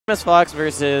Samus Fox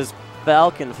versus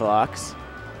Falcon Fox.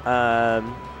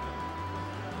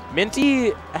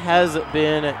 Minty has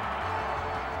been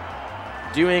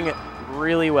doing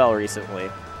really well recently.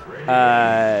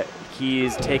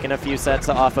 He's taken a few sets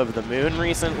off of the moon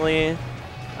recently.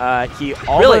 He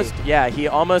almost, yeah, he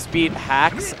almost beat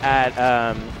Hacks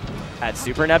at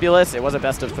Super Nebulous. It was a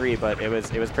best of 3, but it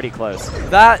was pretty close.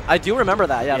 That I do remember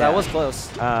that. Yeah, that was close.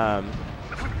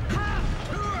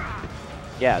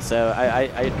 Yeah, so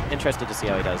I'm interested to see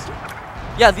how he does.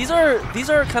 Yeah, these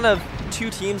are kind of two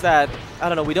teams that I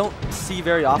don't know, we don't see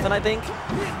very often, I think.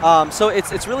 So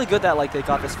it's really good that like they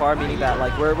got this far, meaning that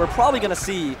like we're probably gonna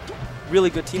see really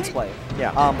good teams play.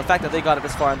 Yeah. The fact that they got it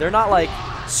this far, and they're not like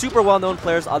super well-known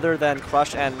players other than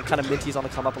Crush and kind of Minty's on the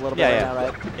come up a little bit right now,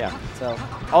 right? Yeah. So.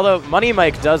 Although Money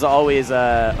Mike does always.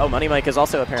 Oh, Money Mike is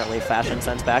also apparently Fashion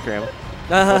Sense Backroom.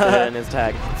 Put it in his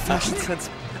tag. Fashion Sense.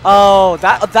 Oh,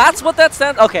 that's what that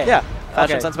stands. Okay. Yeah.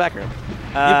 Fashion Sense Backroom.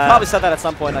 You probably said that at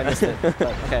some point. I missed it. But,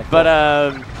 okay. But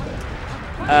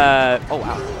oh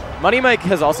wow. Money Mike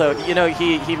has also, you know,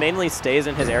 he mainly stays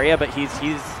in his area, but he's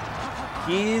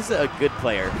a good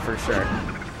player for sure.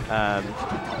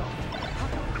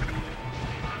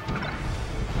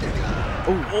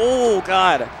 Oh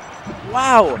God!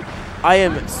 Wow, I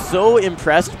am so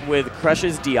impressed with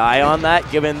Crush's DI on that.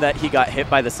 Given that he got hit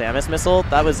by the Samus missile,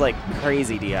 that was like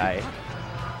crazy DI.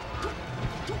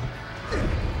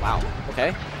 Wow.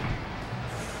 Okay.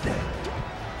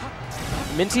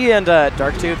 Minty and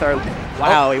Darktooth are.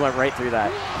 Wow, he went right through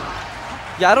that.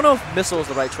 Yeah, I don't know if Missile is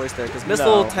the right choice there, because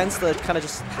Missile tends to kind of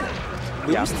just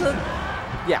lose to...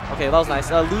 Yeah, okay, that was nice.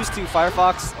 Lose to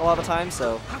Firefox a lot of the time,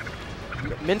 so...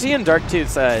 Minty and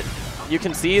Darktooth, you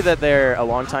can see that they're a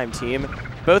long-time team,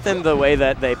 both in the way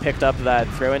that they picked up that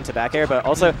throw into back air, but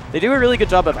also they do a really good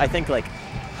job of, I think, like,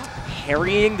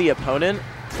 harrying the opponent.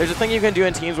 There's a thing you can do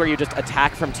in teams where you just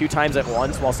attack from 2 times at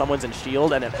once while someone's in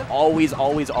shield, and it always,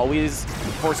 always, always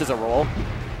forces a roll.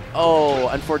 Oh,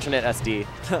 unfortunate SD.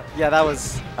 Yeah, that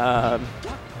was...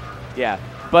 yeah,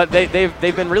 but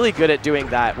they've been really good at doing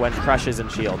that when Crush is in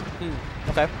shield.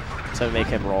 Okay. To make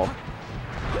him roll.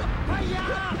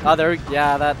 Oh, there.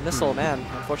 Yeah, that missile, man.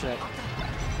 Unfortunate.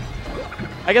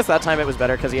 I guess that time it was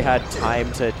better because he had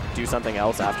time to do something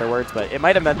else afterwards, but it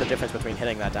might have meant the difference between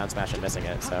hitting that down smash and missing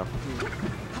it, so.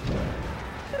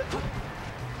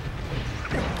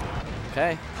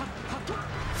 Okay.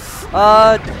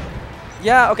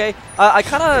 Yeah, okay. I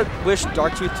kind of wish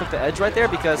Darktooth took the edge right there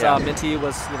because Minty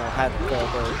was, you know, had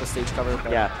the stage cover.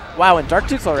 But yeah. Wow, and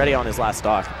Darktooth's already on his last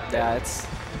stock. Yeah, it's...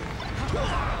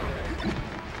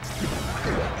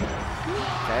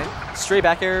 Okay. Stray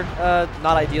back air,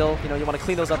 not ideal. You know, you want to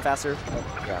clean those up faster.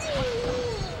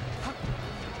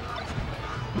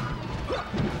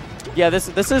 Yeah,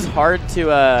 this is hard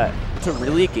to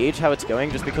really gauge how it's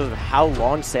going just because of how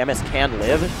long Samus can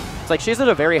live. It's like she's at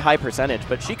a very high percentage,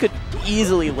 but she could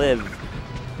easily live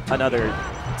another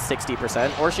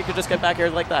 60%, or she could just get back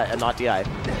aired like that and not DI.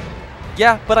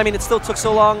 Yeah, but I mean, it still took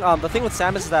so long. The thing with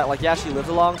Samus is that, like, yeah, she lives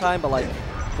a long time, but, like,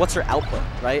 what's her output,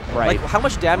 right? Right. Like, how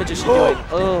much damage is she doing?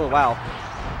 Oh, wow.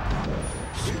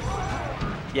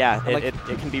 Yeah, it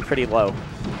can be pretty low.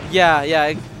 Yeah,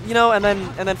 yeah. You know, and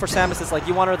then for Samus, it's like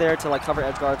you want her there to, like, cover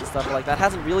edge guards and stuff, but, like, that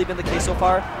hasn't really been the case so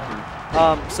far.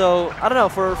 So, I don't know,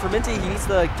 for Minty, he needs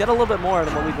to get a little bit more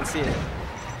than what we've been seeing.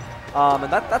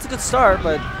 And that's a good start,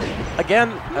 but...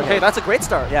 Again... Okay, that's a great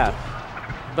start. Yeah.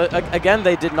 But again,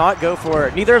 they did not go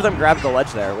for... Neither of them grabbed the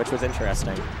ledge there, which was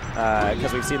interesting.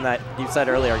 Because we've seen that... You said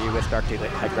earlier you wish Darktooth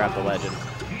had grabbed the ledge, and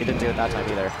he didn't do it that time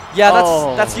either. Yeah,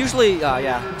 that's usually...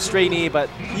 yeah, straight knee, but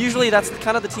usually that's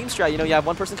kind of the team strat. You know, you have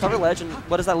one person cover ledge, and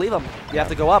what does that leave them? You have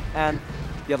to go up, and...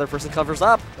 The other person covers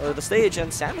up the stage, and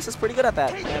Samus is pretty good at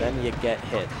that. And then you get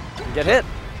hit. You get hit.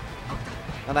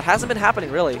 And that hasn't been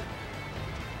happening, really.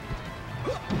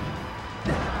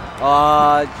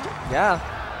 Yeah.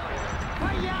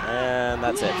 And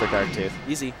that's it for Darktooth.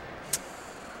 Easy.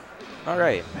 All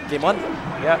right. Game 1?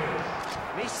 Yep.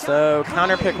 So,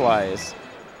 counter pick-wise.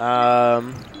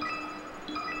 I'm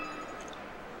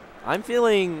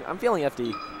feeling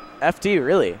FD. FD,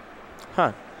 really?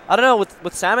 Huh. I don't know,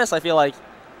 with Samus, I feel like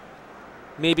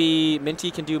maybe Minty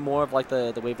can do more of like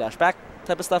the wave dash back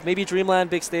type of stuff. Maybe Dreamland,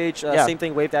 big stage, same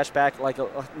thing, wave dash back, like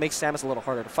makes Samus a little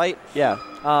harder to fight. Yeah.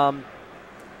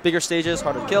 Bigger stages,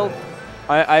 harder to kill.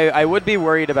 I would be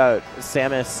worried about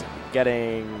Samus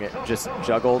getting just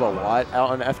juggled a lot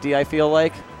out on FD, I feel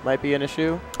like. Might be an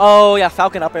issue. Oh, yeah,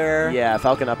 Falcon up air. Yeah,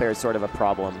 Falcon up air is sort of a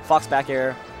problem. Fox back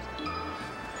air.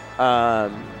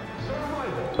 But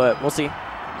we'll see.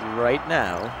 Right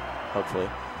now, hopefully.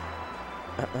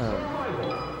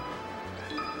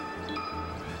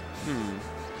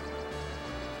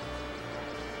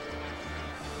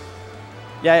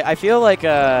 Yeah, I feel like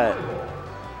I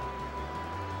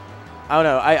don't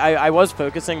know. I was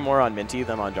focusing more on Minty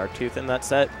than on Darktooth in that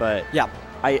set, but yeah,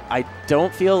 I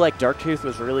don't feel like Darktooth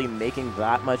was really making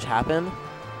that much happen.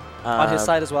 On his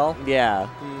side as well? Yeah.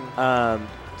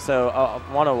 So I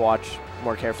want to watch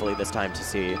more carefully this time to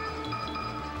see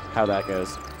how that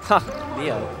goes. Huh,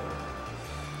 Neo.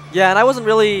 Yeah, and I wasn't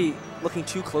really looking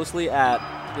too closely at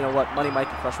what Money Mike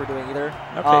and Crush were doing either.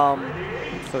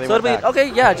 Okay. So it'll be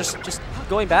okay. Yeah, just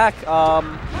going back.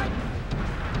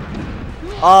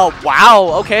 Oh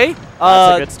wow. Okay.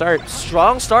 That's a good start.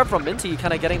 Strong start from Minty,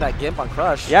 kind of getting that gimp on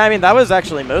Crush. Yeah, I mean that was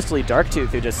actually mostly Darktooth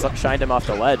who just shined him off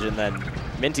the ledge, and then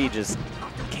Minty just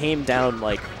came down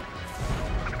like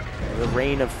the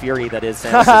rain of fury that is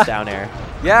Samus's down air.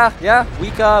 Yeah, yeah.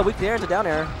 Weak air into down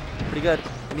air. Pretty good.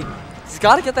 And he's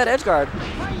got to get that edge guard.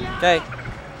 Okay.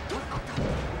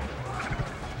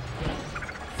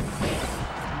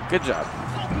 Good job.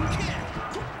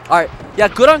 All right. Yeah,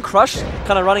 good on Crush.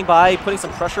 Kind of running by, putting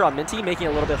some pressure on Minty, making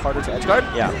it a little bit harder to edge guard.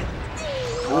 Yeah.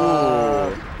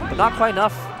 But not quite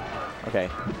enough. Okay.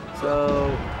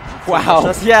 So.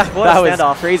 Wow. Yeah, what that a was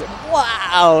standoff. Crazy.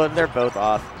 Wow. They're both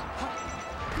off.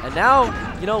 And now,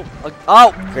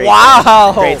 oh, Great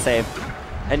wow. Save. Great save.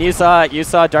 And you saw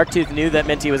Darktooth knew that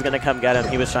Minty was going to come get him.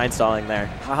 He was shine stalling there.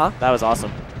 That was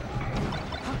awesome.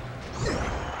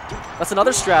 That's another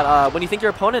strat. When you think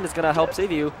your opponent is going to help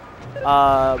save you,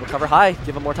 recover high,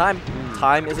 give him more time.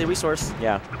 Time is a resource.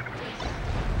 Yeah.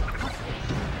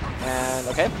 And,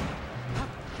 okay.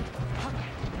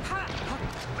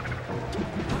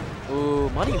 Ooh,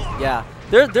 money. Yeah.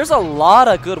 There's a lot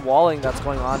of good walling that's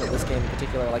going on in this game in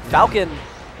particular. Like Falcon,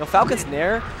 Falcon's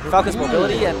nair, Falcon's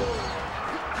mobility, and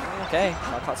okay,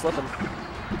 not caught slipping.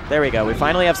 There we go. We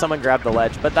finally have someone grab the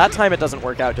ledge, but that time it doesn't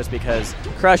work out just because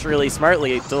Crush really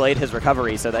smartly delayed his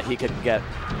recovery so that he could get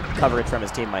coverage from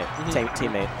his teammate.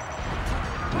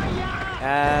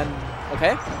 And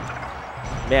okay.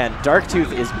 Man,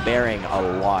 Darktooth is bearing a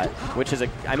lot, which is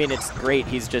I mean, it's great.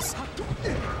 He's just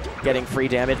getting free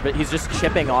damage, but he's just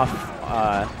chipping off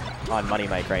on Money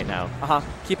Mike right now.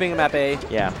 Keeping him at bay.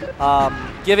 Yeah.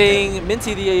 Giving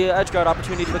Minty the edge guard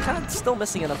opportunity, but kind of still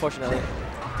missing it, unfortunately.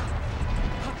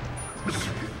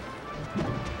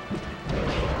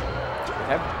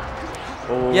 Okay.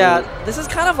 Ooh. Yeah, this has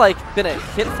kind of like been a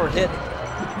hit for hit.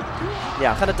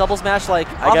 Yeah. Kind of double smash. Like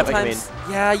I get what you mean.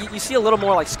 Yeah, you see a little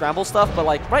more like scramble stuff, but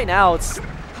like right now it's.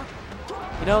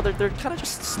 They're kind of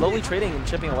just slowly trading and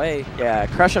chipping away. Yeah,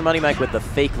 Crush and Money Mike with the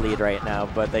fake lead right now,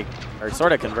 but they are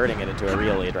sort of converting it into a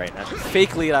real lead right now.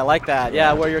 Fake lead, I like that.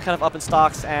 Yeah, where you're kind of up in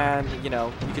stocks and, you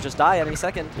could just die at any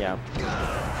second. Yeah.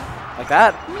 Like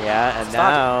that. Yeah, and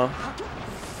now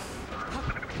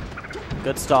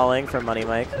good stalling from Money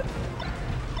Mike.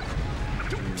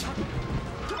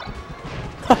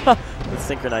 With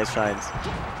synchronized shines.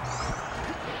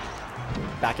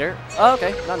 Back air. Oh,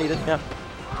 okay. Not needed. Yeah.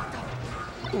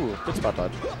 Ooh, good spot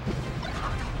dodge.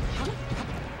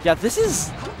 Yeah, this is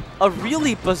a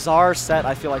really bizarre set,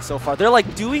 I feel like, so far. They're,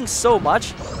 like, doing so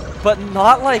much, but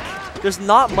not, like, there's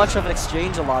not much of an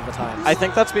exchange a lot of the time. I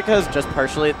think that's because just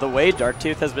partially the way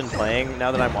Darktooth has been playing,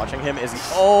 now that I'm watching him, is...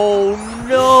 Oh,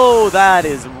 no! That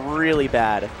is really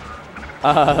bad.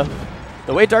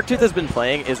 The way Darktooth has been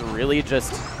playing is really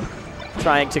just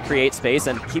trying to create space,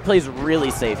 and he plays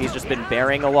really safe. He's just been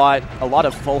bearing a lot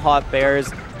of full hop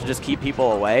bears to just keep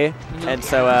people away, and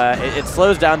so it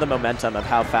slows down the momentum of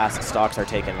how fast stocks are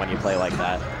taken when you play like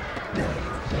that.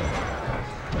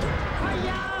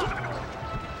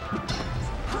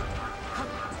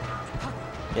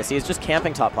 Yeah, see, he's just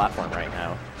camping top platform right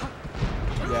now.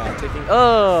 Yeah, taking...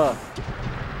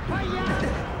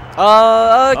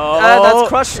 that's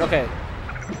Crush. Okay.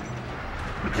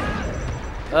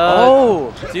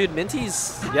 Dude,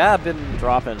 Minty's, been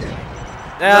dropping.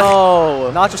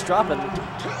 No, not just dropping.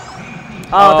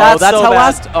 Oh, that's so how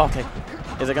bad. okay.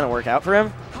 Is it gonna work out for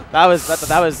him? That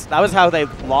was how they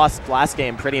lost last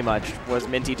game pretty much. Was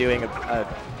Minty doing a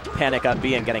panic up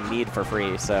B and getting mead for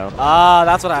free? So.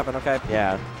 That's what happened. Okay.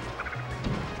 Yeah.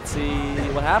 Let's see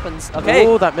what happens. Okay.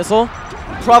 Oh, that missile.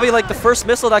 Probably like the first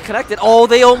missile that connected. Oh,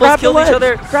 they almost killed each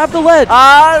other. Grab the ledge.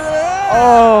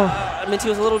 Minty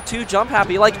was a little too jump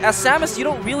happy. Like, as Samus, you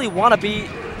don't really want to be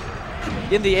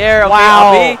in the air. Okay,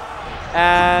 wow.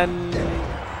 And,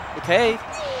 okay.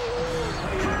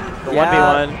 The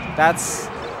 1v1. That's...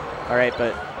 All right,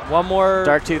 but... One more...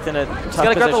 Darktooth in a tough He's got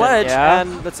to grab the ledge,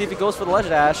 and let's see if he goes for the ledge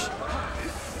dash.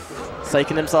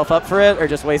 Psyching himself up for it, or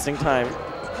just wasting time?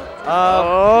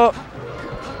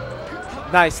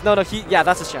 Nice. No, yeah,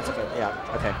 that's his chance. Okay. Yeah,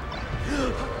 okay.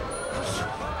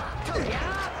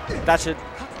 That should...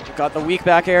 Got the weak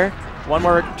back air. One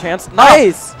more chance.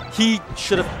 Nice! He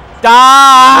should have.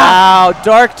 Wow,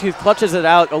 Darktooth clutches it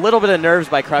out. A little bit of nerves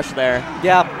by Crush there.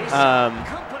 Yeah.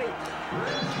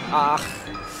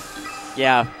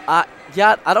 Yeah.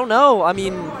 Yeah, I don't know. I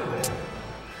mean,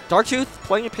 Darktooth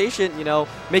playing it patient, you know,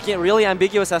 making it really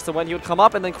ambiguous as to when he would come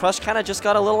up, and then Crush kind of just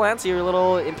got a little antsy or a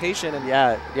little impatient and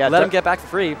let him get back for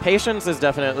free. Patience is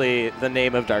definitely the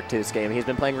name of Darktooth's game. He's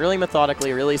been playing really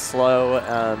methodically, really slow,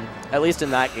 at least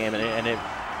in that game, and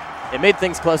it made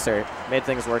things closer, made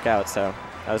things work out, so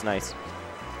that was nice.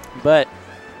 But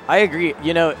I agree.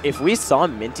 You know, if we saw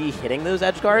Minty hitting those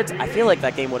edge guards, I feel like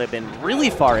that game would have been really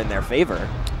far in their favor.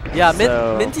 Yeah,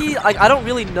 Minty, I don't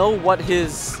really know what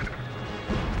his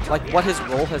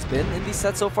role has been in these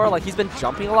sets so far. Like, he's been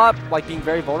jumping a lot, like being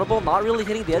very vulnerable, not really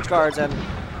hitting the edge guards, and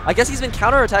I guess he's been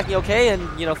counterattacking okay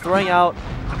and, you know, throwing out,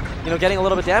 you know, getting a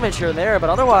little bit of damage here and there, but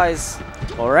otherwise...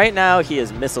 Well, right now he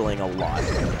is missling a lot.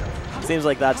 Seems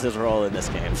like that's his role in this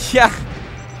game. Yeah,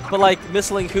 but like,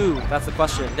 missling who? That's the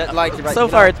question. Like, right, so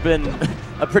far it's been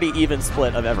a pretty even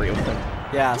split of everyone.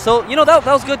 Yeah, so, you know, that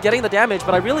was good getting the damage,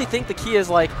 but I really think the key is,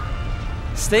 like,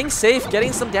 staying safe,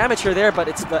 getting some damage here or there, but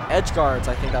it's the edge guards,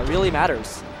 I think, that really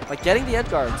matters. Like, getting the edge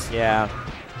guards. Yeah.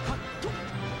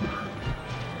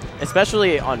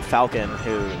 Especially on Falcon,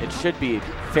 who it should be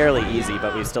fairly easy,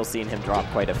 but we've still seen him drop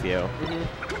quite a few.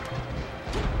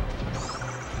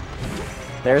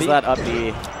 There's that up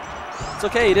B. It's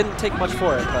okay, he didn't take much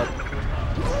for it, but...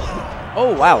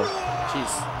 Oh, wow.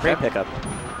 Jeez. Great pickup.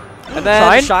 And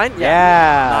then Shine?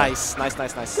 Yeah. Nice.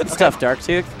 Good stuff,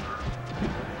 Darktooth.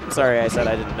 Sorry, I said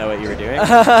I didn't know what you were doing.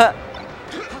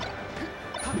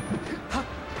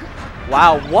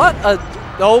 Wow, what a...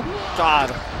 Oh,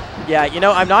 God. Yeah, you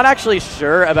know, I'm not actually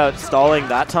sure about stalling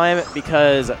that time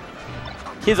because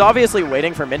he's obviously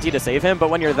waiting for Minty to save him, but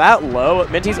when you're that low,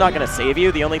 Minty's not going to save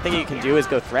you. The only thing you can do is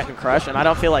go threaten Crush, and I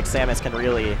don't feel like Samus can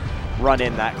really run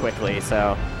in that quickly,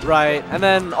 so... Right, and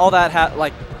then all that,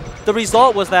 like... The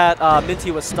result was that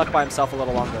Minty was stuck by himself a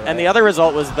little longer. Right? And the other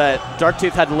result was that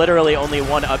Darktooth had literally only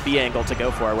one up B angle to go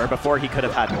for, where before he could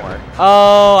have had more.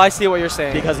 Oh, I see what you're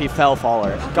saying. Because he fell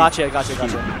faller. Gotcha.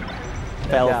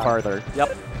 Fell farther.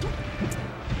 Yep.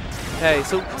 Okay,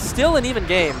 so still an even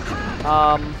game.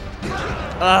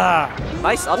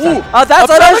 Nice upset. That's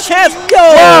another chance.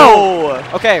 Yo!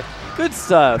 Okay. Good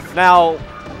stuff. Now,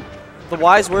 the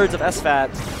wise words of SFAT,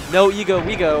 no ego,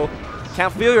 we go.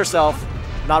 Can't feel yourself.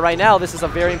 Not right now. This is a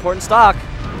very important stock.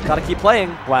 Got to keep playing.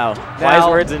 Wow. Wise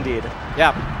words indeed.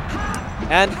 Yeah.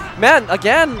 And, man,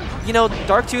 again, you know,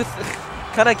 Darktooth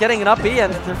kind of getting an up B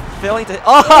and they're failing to...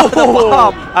 Oh, the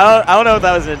bomb! I don't know if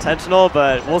that was intentional,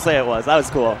 but we'll say it was. That was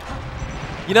cool.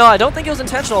 You know, I don't think it was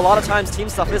intentional. A lot of times team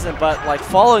stuff isn't, but, like,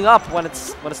 following up when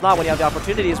it's not, when you have the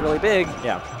opportunity is really big.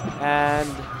 Yeah. And...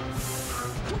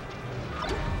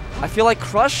 I feel like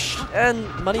Crush and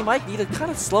Money Mike need to kind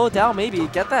of slow it down, maybe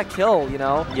get that kill, you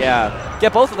know. Yeah.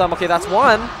 Get both of them. Okay, that's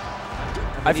one.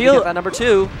 I feel that number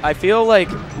two. I feel like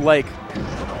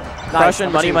Crush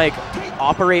and Money Mike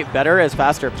operate better as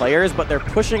faster players, but they're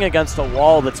pushing against a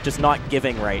wall that's just not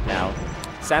giving right now.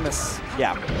 Samus.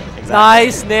 Yeah. Exactly.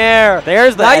 Nice nair.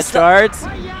 There's the edge guards.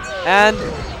 And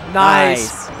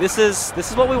nice. This is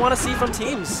what we want to see from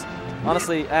teams,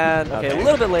 honestly. And okay, a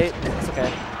little bit late. It's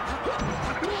okay.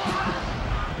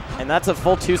 And that's a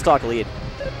full 2-stock lead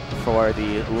for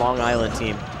the Long Island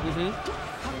team.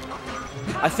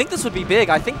 I think this would be big.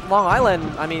 I think Long Island,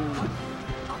 I mean,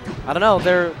 I don't know.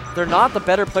 They're not the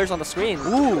better players on the screen.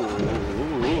 Ooh.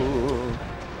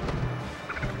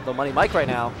 The Money Mike right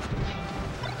now.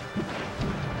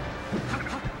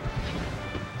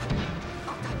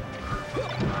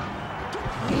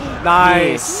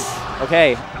 Nice.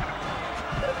 Okay.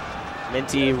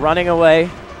 Minty running away,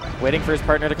 waiting for his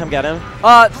partner to come get him.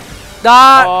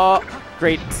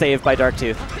 Great save by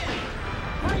Darktooth.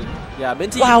 Yeah,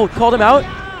 Minty. Wow, called him out.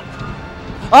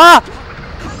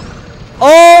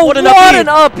 Oh, what an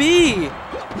up B.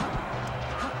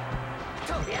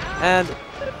 And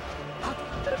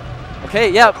okay,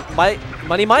 yeah,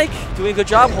 Money Mike doing a good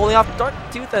job holding off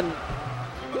Darktooth, and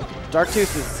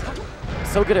Darktooth is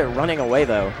so good at running away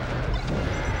though,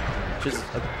 which is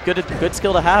a good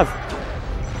skill to have.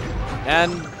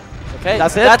 And okay,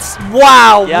 that's it. That's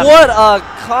wow. Yep. What a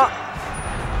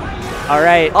all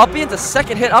right. Up into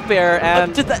second hit up air,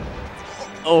 and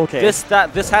okay. This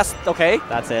has okay.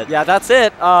 That's it. Yeah, that's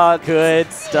it.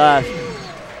 Good stuff.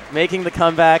 Making the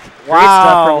comeback. Wow. Great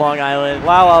stuff from Long Island.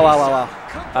 Wow.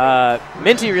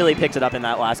 Minty really picked it up in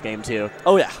that last game too.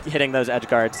 Oh yeah, hitting those edge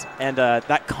guards, and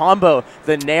that combo,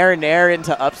 the nair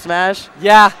into up smash.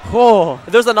 Yeah. Oh.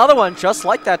 There's another one just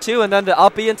like that too, and then the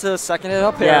up B into second hit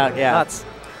up air. Yeah. Nuts.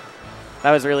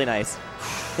 That was really nice.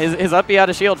 His up B out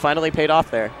of shield finally paid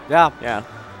off there. Yeah. Yeah.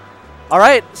 All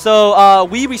right, so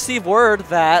we receive word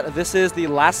that this is the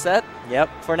last set. Yep.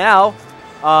 For now.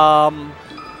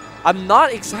 I'm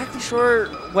not exactly sure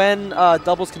when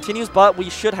doubles continues, but we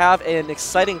should have an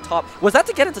exciting top. Was that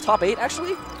to get into top 8,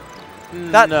 actually?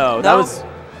 No, that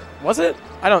was it?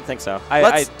 I don't think so.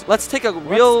 Let's take a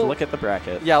real let's look at the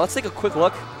bracket. Yeah, let's take a quick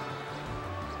look.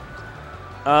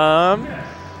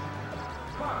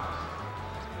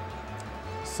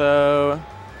 So.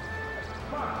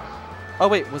 Oh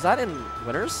wait, was that in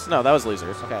winners? No, that was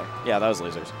losers. Okay. Yeah, that was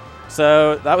losers.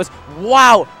 So that was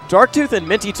wow. Darktooth and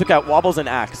Minty took out Wobbles and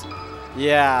Axe.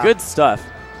 Yeah. Good stuff.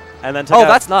 And then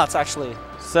that's nuts, actually.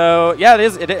 So yeah, it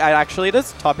is. It actually it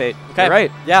is top 8. Okay. You're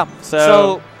right. Yeah.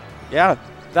 So yeah,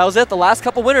 that was it. The last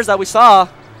couple winners that we saw,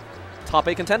 top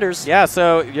 8 contenders. Yeah.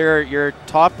 So your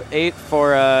top 8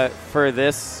 for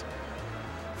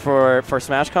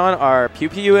SmashCon are Pew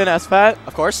Pew and SFAT,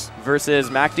 of course, versus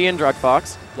MacD and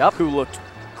DrugFox. Yep. Who looked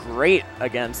great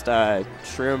against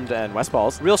Shroomed and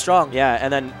Westballs. Real strong. Yeah,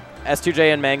 and then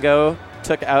S2J and Mango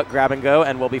took out Grab and Go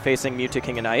and will be facing Mewtwo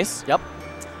King and Ice. Yep.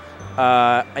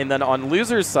 And then on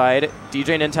losers' side,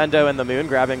 DJ Nintendo and the Moon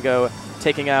Grab and Go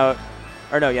taking out,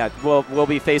 or no, yeah, we'll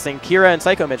be facing Kira and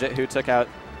Psycho Midget, who took out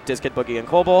Dizkid Boogie and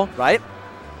Colbull. Right.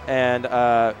 And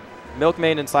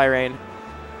Milkmaid and Siren.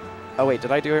 Oh wait,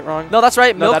 did I do it wrong? No, that's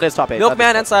right. No, that is top 8.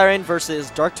 Milkman and Siren versus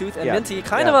Darktooth and Minty.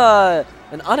 Kind of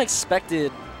an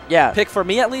unexpected pick for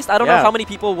me, at least. I don't know how many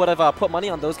people would have put money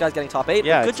on those guys getting top 8.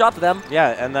 Yeah. Good job to them.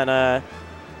 Yeah, and then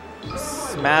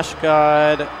Smash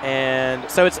God and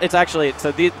so it's actually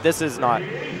this is not.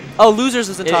 Oh, losers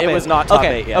is in top 8. It was not top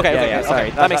 8 yet. Okay, sorry.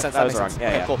 That makes sense. That was wrong.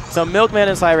 Yeah, cool. So Milkman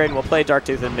and Siren will play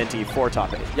Darktooth and Minty for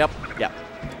top 8. Yep. Yeah.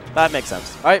 That makes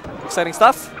sense. All right, exciting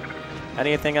stuff.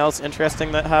 Anything else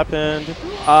interesting that happened?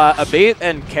 Abate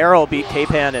and Carol beat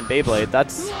K-Pan and Beyblade.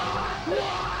 That's,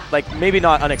 like, maybe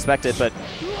not unexpected, but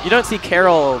you don't see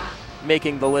Carol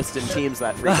making the list in teams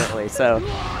that frequently, so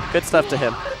good stuff to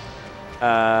him.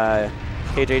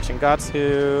 KJH and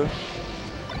Gatsu.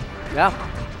 Yeah.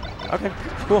 Okay,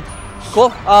 cool. Cool.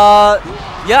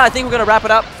 Yeah, I think we're going to wrap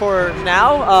it up for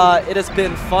now. It has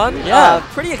been fun. Yeah.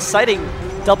 Pretty exciting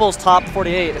doubles top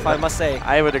 48, if I must say.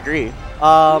 I would agree.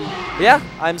 Yeah,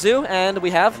 I'm Zoo, and we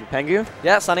have Pengu.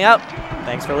 Yeah, signing out.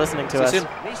 Thanks for listening to us. See you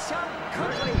soon.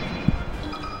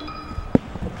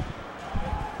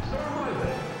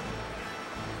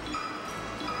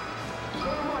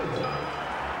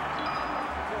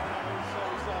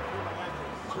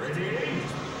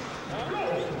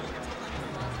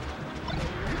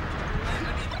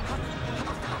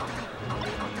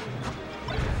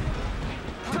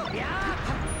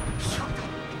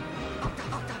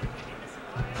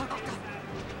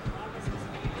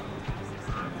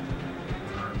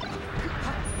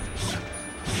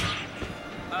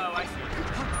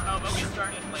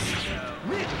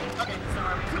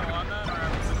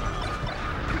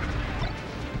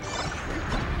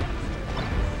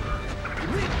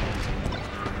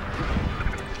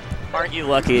 Aren't you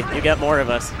lucky? You get more of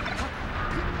us.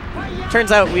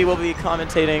 Turns out we will be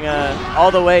commentating all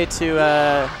the way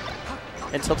to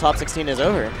until top 16 is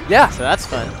over. Yeah. So that's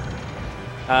fun.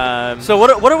 So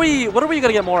what are we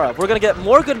gonna get more of? We're gonna get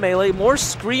more good melee, more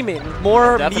screaming,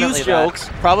 more Muse jokes.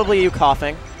 Probably you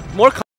coughing. More